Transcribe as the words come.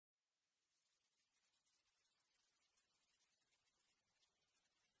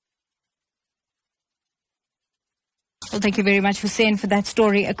Well, thank you very much, Hussein, for that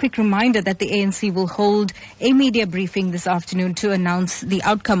story. A quick reminder that the ANC will hold a media briefing this afternoon to announce the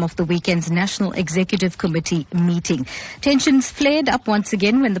outcome of the weekend's National Executive Committee meeting. Tensions flared up once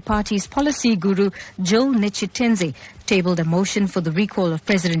again when the party's policy guru, Jill Nechitenze, tabled a motion for the recall of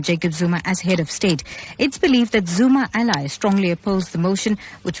President Jacob Zuma as head of state. It's believed that Zuma allies strongly opposed the motion,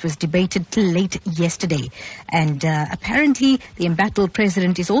 which was debated till late yesterday. And apparently, the embattled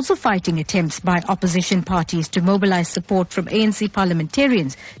president is also fighting attempts by opposition parties to mobilize support from ANC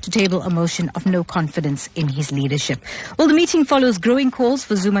parliamentarians to table a motion of no confidence in his leadership. Well, the meeting follows growing calls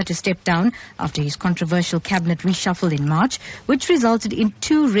for Zuma to step down after his controversial cabinet reshuffle in March, which resulted in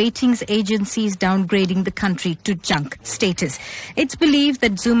 2 ratings agencies downgrading the country to junk status. It's believed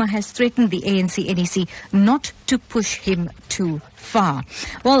that Zuma has threatened the ANC-NEC not to push him too far.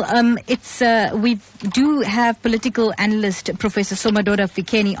 Well, we do have political analyst Professor Somadoda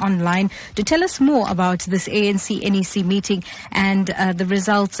Fikeni online to tell us more about this ANC-NEC meeting and the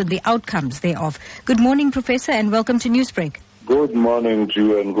results and the outcomes thereof. Good morning, Professor, and welcome to Newsbreak. Good morning to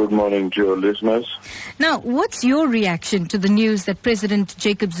you and good morning to your listeners. Now, what's your reaction to the news that President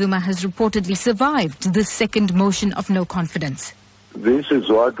Jacob Zuma has reportedly survived this second motion of no confidence? This is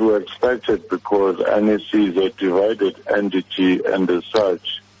what we expected because NEC is a divided entity, and as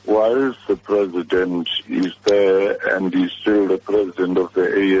such, whilst the president is there and is still the president of the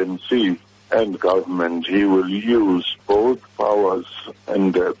ANC and government, he will use both powers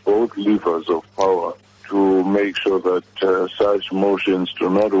and both levers of power to make sure that such motions do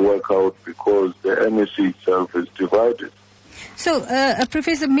not work out because the NEC itself is divided. So,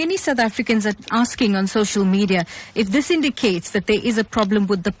 Professor, many South Africans are asking on social media if this indicates that there is a problem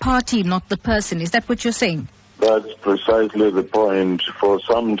with the party, not the person. Is that what you're saying? That's precisely the point. For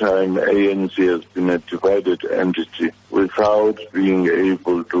some time, ANC has been a divided entity without being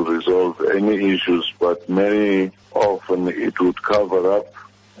able to resolve any issues, but many often it would cover up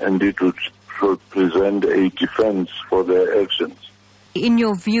and it would present a defense for their actions. In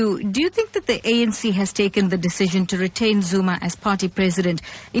your view, do you think that the ANC has taken the decision to retain Zuma as party president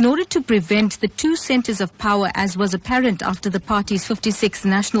in order to prevent the 2 centers of power, as was apparent after the party's 56th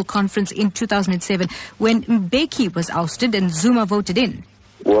National Conference in 2007 when Mbeki was ousted and Zuma voted in?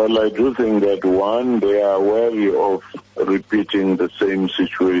 Well, I do think that, one, they are wary of repeating the same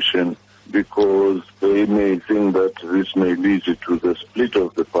situation because they may think that this may lead to the split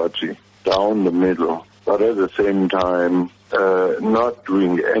of the party down the middle, but at the same time, not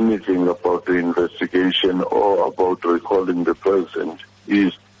doing anything about the investigation or about recalling the president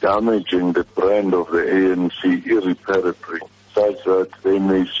is damaging the brand of the ANC irreparably, such that they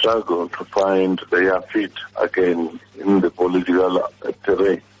may struggle to find their feet again in the political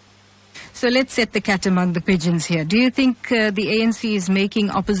terrain. So let's set the cat among the pigeons here. Do you think the ANC is making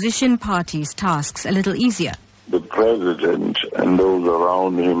opposition parties' tasks a little easier? The president and those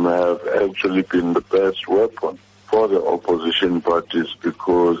around him have actually been the best weapon for the opposition parties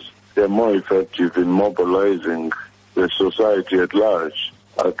because they're more effective in mobilizing the society at large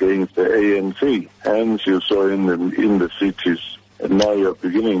against the ANC. Hence, you saw in the cities, and now you're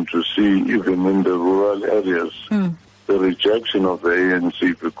beginning to see even in the rural areas, the rejection of the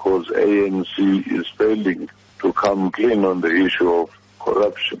ANC because ANC is failing to come clean on the issue of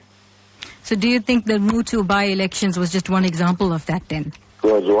corruption. So do you think the Mutu by-elections was just one example of that then? It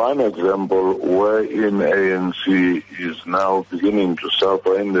was one example wherein ANC is now beginning to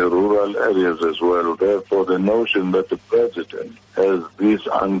suffer in the rural areas as well. Therefore, the notion that the president has this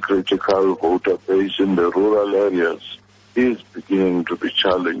uncritical voter base in the rural areas is beginning to be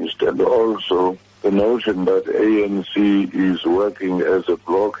challenged. And also, the notion that ANC is working as a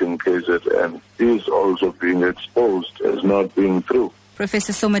bloc in KZN is also being exposed as not being true.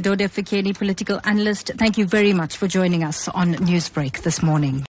 Professor Somadoda Fikeni, political analyst, thank you very much for joining us on Newsbreak this morning.